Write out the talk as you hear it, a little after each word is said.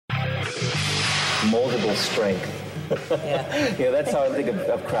moldable strength. Yeah. You know, that's how I think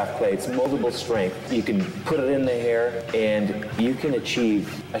of craft clay. It's moldable strength. You can put it in the hair and you can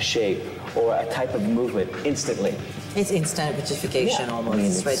achieve a shape or a type of movement instantly. It's instant beautification almost. I mean,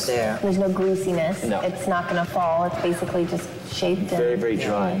 it's right there. There's no greasiness. No. It's not going to fall. It's basically just shaped. Very, very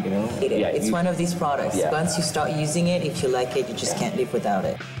dry, you know? It's one of these products. Yeah. Once you start using it, if you like it, you just can't live without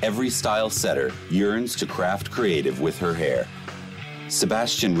it. Every style setter yearns to craft creative with her hair.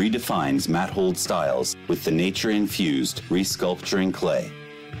 Sebastian redefines matte hold styles with the nature-infused resculpturing clay.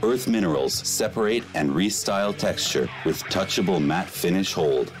 Earth minerals separate and restyle texture with touchable matte finish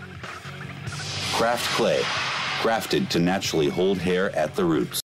hold. Craft clay, crafted to naturally hold hair at the roots.